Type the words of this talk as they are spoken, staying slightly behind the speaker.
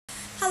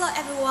Hello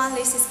everyone,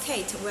 this is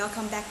Kate.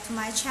 Welcome back to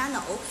my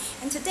channel.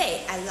 And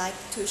today I'd like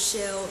to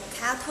show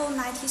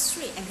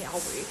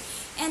CATL93AH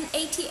and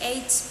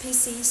 88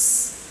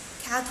 pieces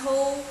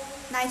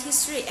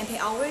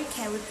CATL93AH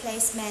can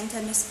replace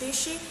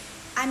Mitsubishi,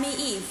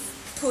 iMev,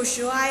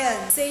 Peugeot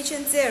iOn,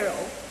 Citroen C-Zero,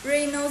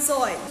 Renault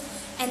ZOE,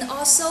 and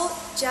also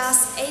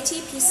just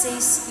 80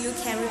 pieces you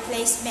can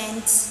replace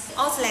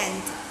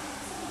outlander.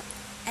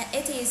 And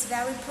it is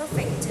very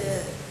perfect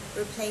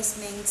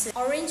replacement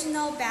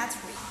original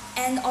battery.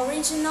 And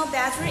original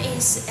battery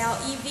is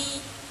LEV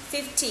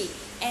 50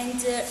 and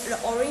the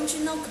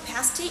original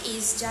capacity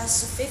is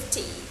just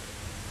 50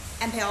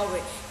 ampere hour.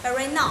 But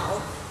right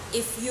now,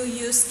 if you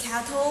use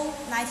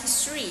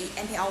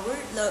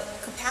CATL93AH, the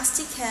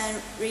capacity can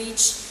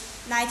reach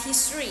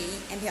 93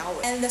 ampere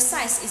hour. And the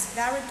size is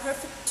very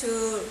perfect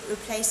to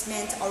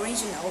replacement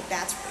original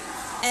battery.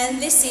 And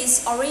this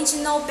is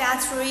original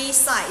battery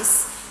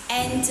size.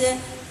 And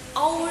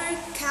our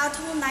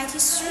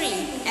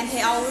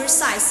CATL93AH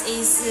size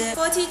is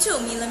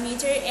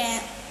 42mm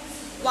and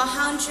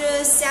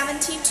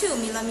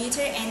 172mm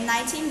and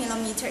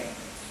 90mm.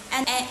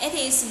 And it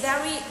is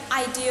very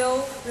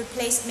ideal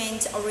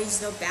replacement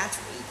original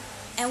battery.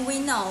 And we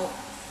know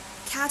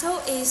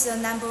CATL is the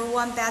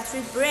 #1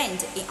 battery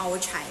brand in our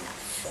China.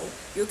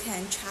 You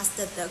can trust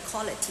the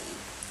quality.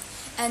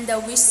 And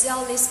we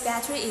sell this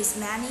battery is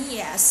many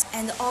years,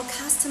 and all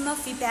customer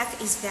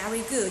feedback is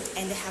very good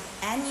and they have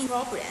any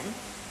problem.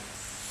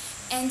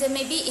 And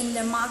maybe in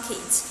the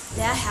market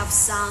they have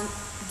some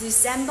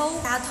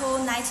disassembled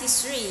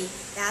CATL93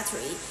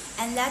 battery,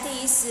 and that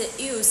is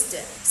used.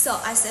 So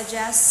I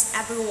suggest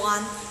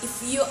everyone,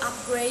 if you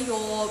upgrade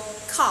your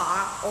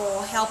car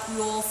or help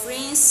your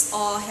friends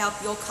or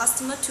help your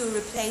customer to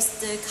replace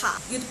the car,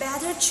 you'd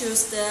better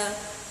choose the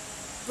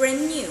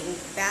brand new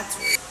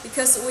battery,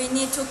 because we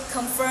need to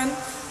confirm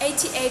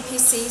 88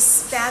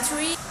 pieces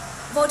battery,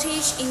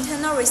 voltage,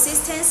 internal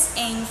resistance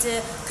and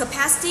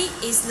capacity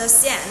is the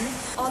same.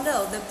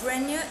 Although the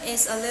brand new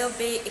is a little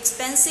bit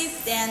expensive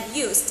than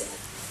used,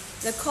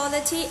 the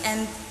quality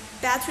and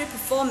battery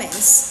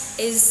performance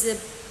is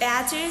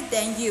better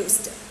than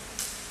used.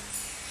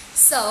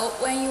 So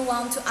when you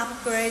want to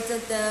upgrade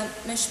the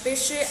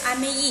Mitsubishi,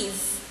 iMev,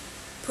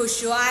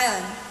 Peugeot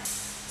iOn,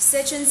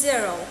 Citroen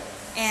C-Zero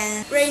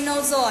and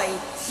Renault ZOE,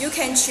 you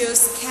can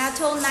choose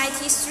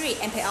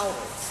CATL93AH.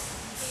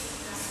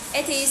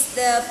 It is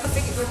the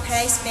perfect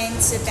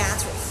replacement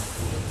battery.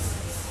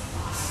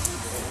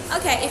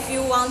 Okay, if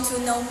you want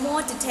to know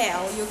more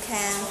detail, you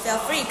can feel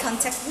free to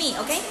contact me,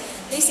 okay?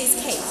 This is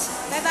Kate.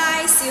 Bye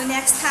bye, see you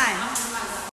next time.